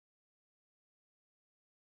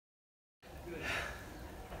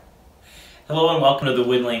Hello and welcome to the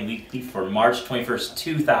Woodlane Weekly for March 21st,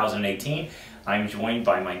 2018. I'm joined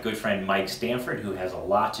by my good friend Mike Stanford, who has a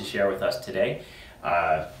lot to share with us today.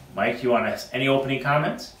 Mike, you want any opening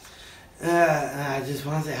comments? I just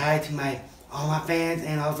want to say hi to all my fans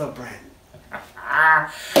and also Brent.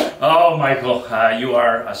 Oh, Michael, you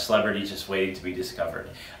are a celebrity just waiting to be discovered.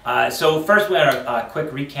 So first we had a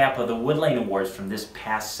quick recap of the Woodlane Awards from this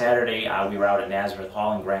past Saturday. We were out at Nazareth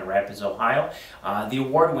Hall in Grand Rapids, Ohio. The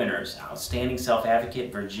award winners: Outstanding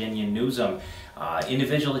Self-Advocate Virginia Newsom,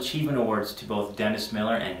 Individual Achievement Awards to both Dennis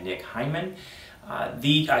Miller and Nick Hyman.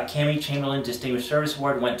 The Cami Chamberlain Distinguished Service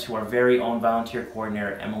Award went to our very own volunteer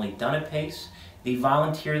coordinator, Emily Dunapace. The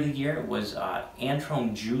Volunteer of the Year was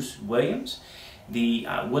Antron Juice Williams. The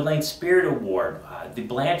Woodlane Spirit Award, the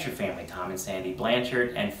Blanchard family, Tom and Sandy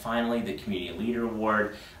Blanchard. And finally, the Community Leader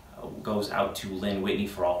Award goes out to Lynn Whitney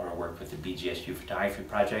for all her work with the BGSU Photography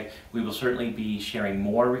Project. We will certainly be sharing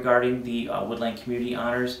more regarding the Woodlane Community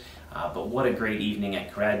Honors, but what a great evening, and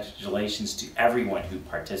congratulations to everyone who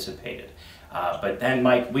participated. But then,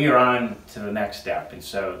 Mike, we are on to the next step. And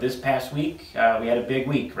so this past week, we had a big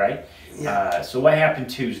week, right? Yeah. So what happened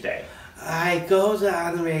Tuesday? I goes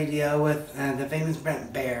on the radio with the famous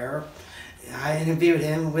Brent Bear. I interviewed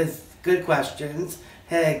him with good questions.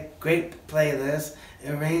 Had a great playlist.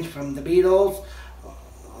 It ranged from the Beatles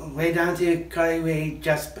way down to Carly Rae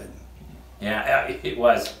Jepsen. Yeah, it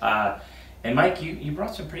was. And Mike, you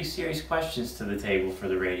brought some pretty serious questions to the table for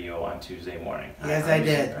the radio on Tuesday morning. Yes, I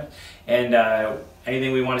did. And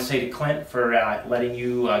anything we want to say to Clint for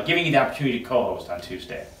giving you the opportunity to co-host on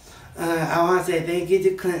Tuesday? I want to say thank you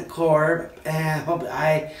to Clint Korb, and hope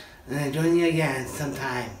I join you again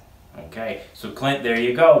sometime. Okay, so Clint, there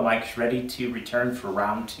you go. Mike's ready to return for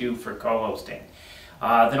round 2 for co-hosting.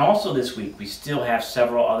 Then also this week, we still have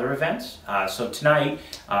several other events. So tonight,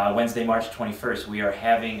 Wednesday, March 21st, we are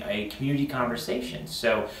having a community conversation.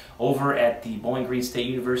 So over at the Bowling Green State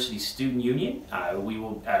University Student Union, we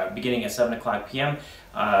will, beginning at 7 o'clock p.m.,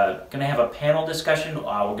 going to have a panel discussion. We're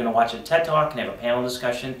going to watch a TED Talk and have a panel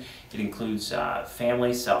discussion. It includes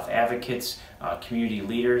families, self-advocates, community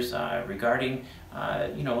leaders regarding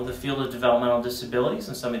the field of developmental disabilities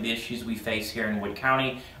and some of the issues we face here in Wood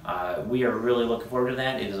County. We are really looking forward to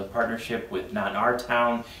that. It is a partnership with Not in Our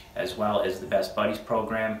Town, as well as the Best Buddies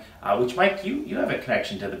program, which, Mike, you have a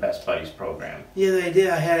connection to the Best Buddies program. Yes, I did.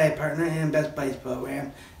 I had a partner in the Best Buddies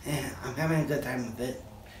program, and I'm having a good time with it.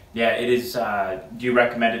 Yeah, it is. Do you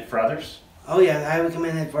recommend it for others? Oh, yeah, I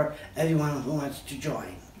recommend it for everyone who wants to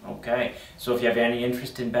join. Okay, so if you have any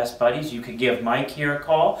interest in Best Buddies, you could give Mike here a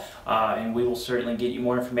call, and we will certainly get you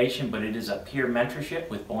more information. But it is a peer mentorship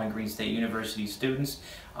with Bowling Green State University students.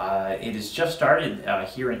 It has just started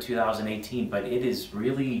here in 2018, but it is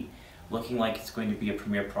really looking like it's going to be a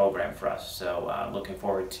premier program for us. So looking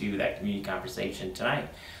forward to that community conversation tonight.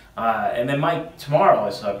 And then, Mike, tomorrow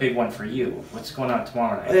is a big one for you. What's going on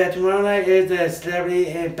tomorrow night? Oh, yeah, tomorrow night is the Celebrity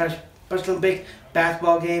and Special Olympic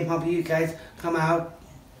basketball game. Hope you guys come out.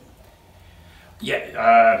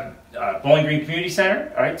 Yeah, Bowling Green Community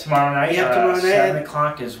Center, all right, tomorrow night, yep, tomorrow night. 7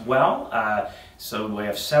 o'clock as well. So we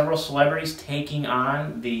have several celebrities taking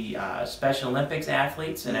on the Special Olympics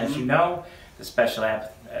athletes, and as you know, the Special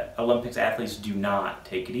Olympics athletes do not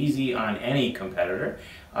take it easy on any competitor.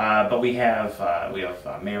 But we have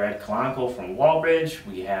Mayor Ed Kalanko from Walbridge.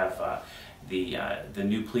 We have the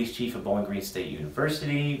new police chief of Bowling Green State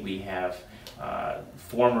University. We have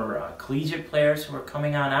former collegiate players who are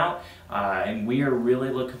coming on out, and we are really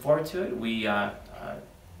looking forward to it.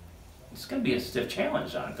 It's going to be a stiff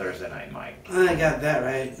challenge on Thursday night, Mike. I got that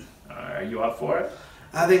right. Are you up for it?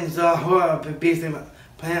 I think so. I'll be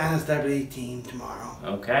playing on a celebrity team tomorrow.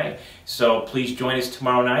 Okay, so please join us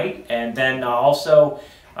tomorrow night, and then also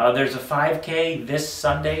there's a 5K this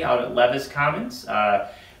Sunday out at Levis Commons.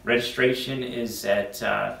 Registration is at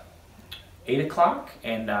 8 o'clock,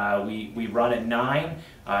 and we run at 9.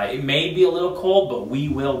 It may be a little cold, but we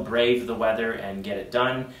will brave the weather and get it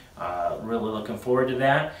done. Really looking forward to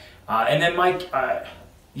that. And then, Mike,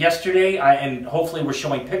 yesterday, and hopefully we're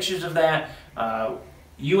showing pictures of that,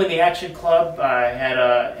 you and the Action Club had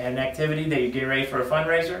an activity that you're getting ready for a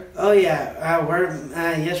fundraiser? Oh, yeah.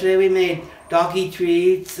 Yesterday we made doggy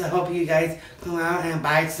treats. I hope you guys come out and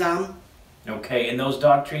buy some. Okay, and those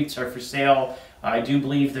dog treats are for sale. I do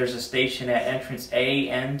believe there's a station at entrance A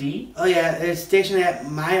and D. Oh yeah, it's stationed at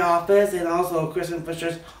my office and also Kristen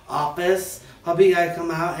Fisher's office. Hope you guys come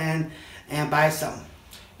out and buy some.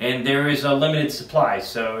 And there is a limited supply,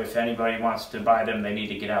 so if anybody wants to buy them, they need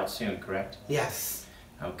to get out soon, correct? Yes.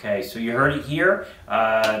 Okay, so you heard it here.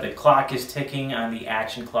 The clock is ticking on the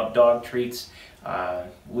Action Club dog treats.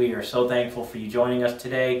 We are so thankful for you joining us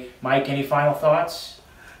today. Mike, any final thoughts?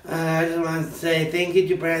 I just want to say thank you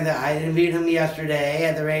to Brandon. I interviewed him yesterday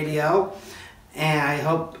at the radio, and I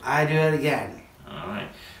hope I do it again. All right.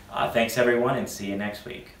 Thanks, everyone, and see you next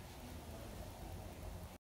week.